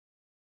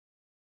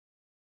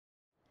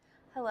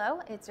Hello,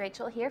 it's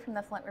Rachel here from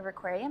the Flint River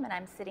Aquarium, and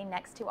I'm sitting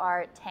next to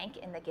our tank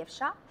in the gift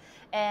shop.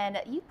 And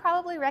you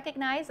probably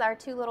recognize our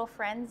two little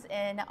friends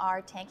in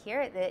our tank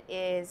here. That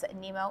is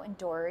Nemo and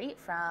Dorie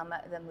from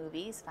the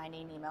movies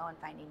Finding Nemo and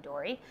Finding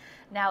Dory.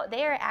 Now,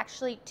 they are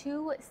actually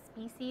two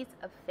species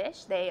of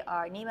fish.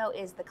 Nemo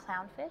is the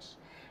clownfish,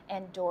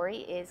 and Dorie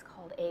is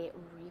called a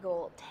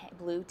Regal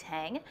blue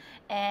tang.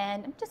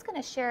 And I'm just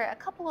going to share a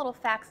couple little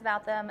facts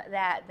about them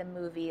that the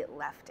movie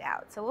left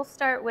out. So we'll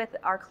start with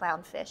our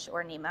clownfish,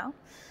 or Nemo.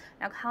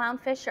 Now,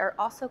 clownfish are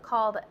also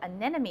called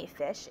anemone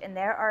fish, and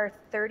there are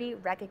 30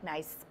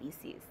 recognized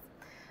species.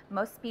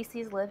 Most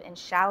species live in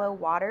shallow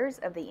waters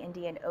of the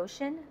Indian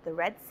Ocean, the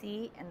Red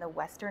Sea, and the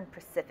Western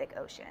Pacific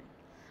Ocean.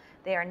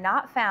 They are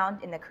not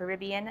found in the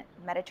Caribbean,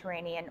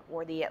 Mediterranean,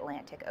 or the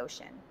Atlantic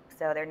Ocean,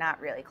 so they're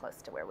not really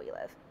close to where we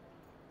live.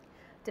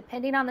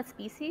 Depending on the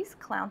species,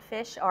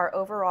 clownfish are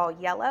overall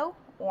yellow,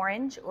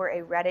 orange, or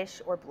a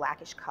reddish or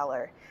blackish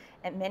color,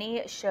 and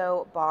many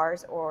show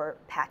bars or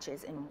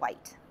patches in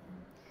white.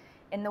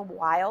 In the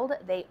wild,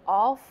 they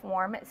all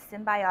form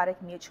symbiotic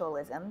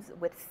mutualisms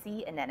with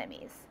sea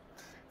anemones.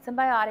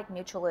 Symbiotic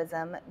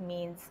mutualism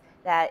means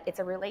that it's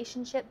a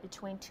relationship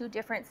between two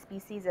different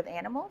species of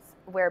animals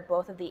where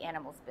both of the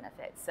animals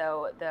benefit.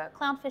 So the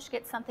clownfish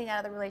gets something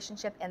out of the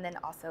relationship, and then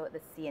also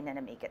the sea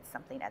anemone gets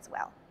something as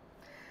well.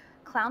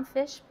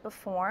 Clownfish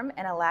perform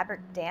an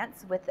elaborate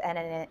dance with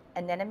an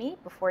anemone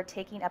before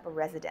taking up a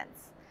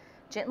residence,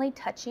 gently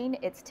touching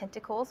its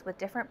tentacles with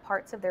different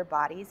parts of their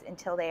bodies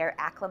until they are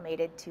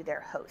acclimated to their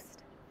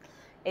host.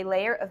 A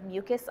layer of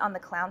mucus on the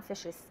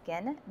clownfish's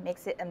skin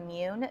makes it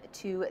immune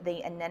to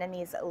the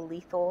anemone's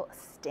lethal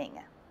sting.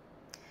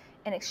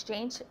 In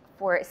exchange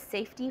for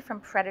safety from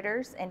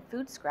predators and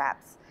food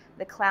scraps,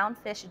 the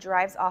clownfish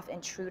drives off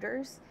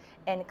intruders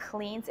and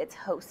cleans its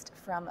host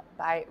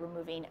by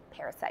removing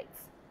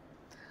parasites.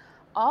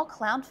 All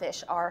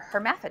clownfish are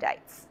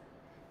hermaphrodites,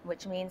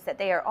 which means that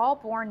they are all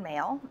born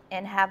male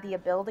and have the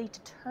ability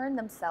to turn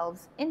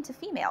themselves into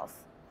females.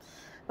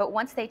 But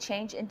once they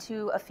change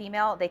into a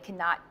female, they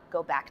cannot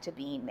go back to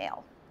being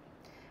male.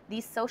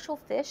 These social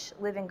fish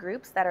live in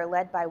groups that are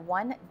led by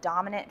one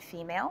dominant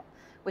female,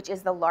 which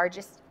is the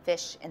largest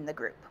fish in the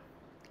group.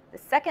 The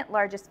second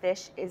largest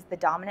fish is the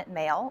dominant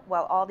male,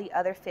 while all the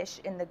other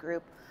fish in the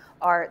group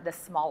are the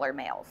smaller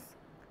males.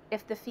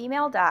 If the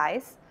female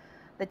dies,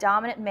 the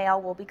dominant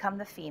male will become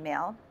the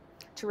female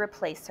to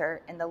replace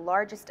her, and the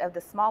largest of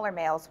the smaller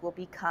males will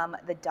become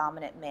the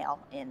dominant male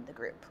in the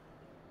group.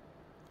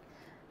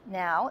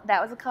 Now,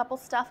 that was a couple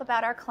stuff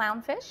about our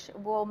clownfish.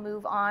 We'll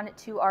move on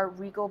to our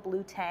Regal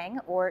blue tang,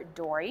 or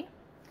Dorie.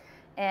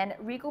 And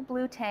Regal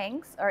blue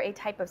tangs are a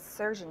type of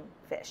surgeon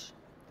fish.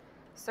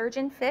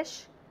 Surgeon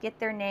fish get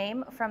their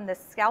name from the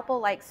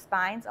scalpel-like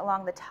spines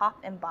along the top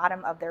and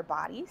bottom of their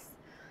bodies.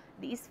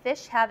 These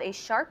fish have a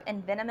sharp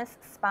and venomous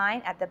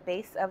spine at the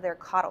base of their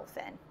caudal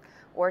fin,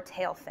 or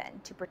tail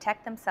fin, to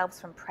protect themselves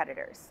from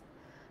predators.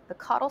 The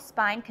caudal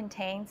spine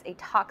contains a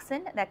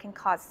toxin that can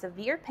cause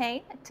severe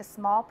pain to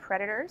small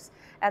predators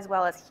as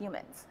well as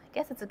humans. I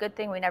guess it's a good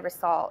thing we never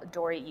saw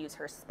Dorie use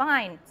her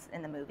spines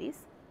in the movies.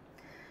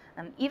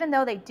 Even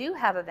though they do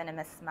have a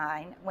venomous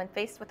spine, when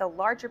faced with a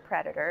larger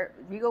predator,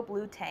 Regal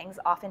blue tangs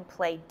often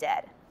play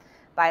dead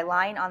by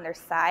lying on their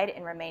side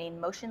and remaining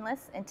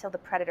motionless until the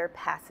predator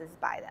passes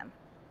by them.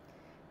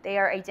 They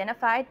are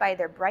identified by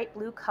their bright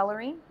blue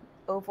coloring,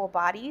 oval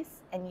bodies,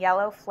 and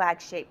yellow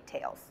flag-shaped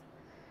tails.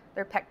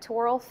 Their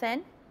pectoral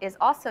fin is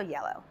also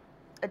yellow.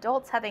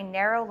 Adults have a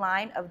narrow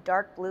line of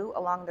dark blue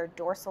along their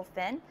dorsal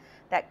fin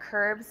that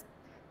curves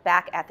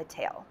back at the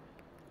tail.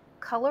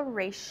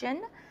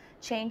 Coloration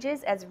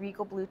changes as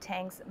Regal blue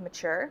tangs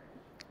mature,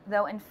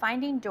 though in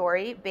Finding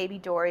Dory, baby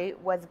Dorie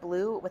was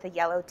blue with a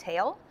yellow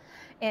tail.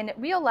 In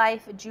real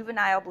life,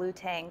 juvenile blue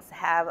tangs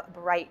are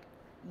bright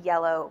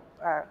yellow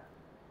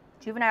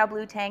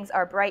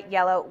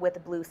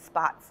with blue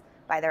spots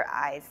by their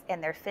eyes,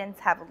 and their fins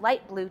have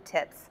light blue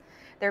tips.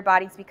 Their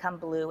bodies become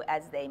blue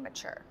as they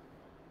mature.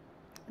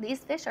 These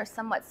fish are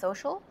somewhat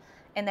social,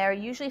 and they are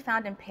usually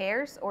found in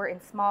pairs or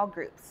in small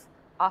groups.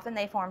 Often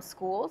they form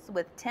schools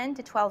with 10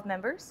 to 12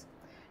 members.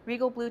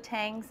 Regal blue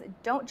tangs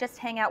don't just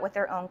hang out with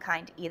their own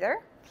kind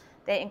either.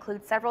 They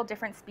include several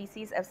different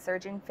species of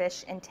surgeon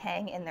fish and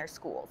tang in their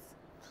schools.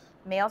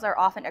 Males are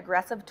often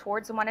aggressive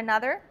towards one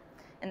another,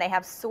 and they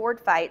have sword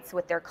fights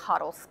with their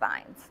caudal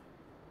spines.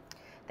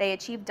 They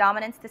achieve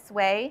dominance this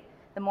way.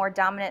 The more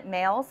dominant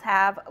males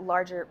have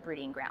larger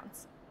breeding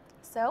grounds.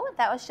 So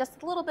that was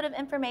just a little bit of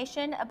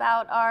information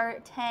about our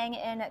tang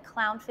and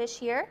clownfish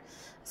here,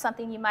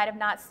 something you might have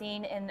not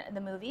seen in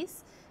the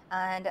movies.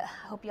 And I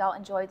hope you all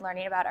enjoyed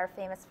learning about our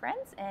famous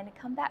friends, and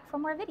come back for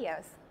more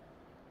videos.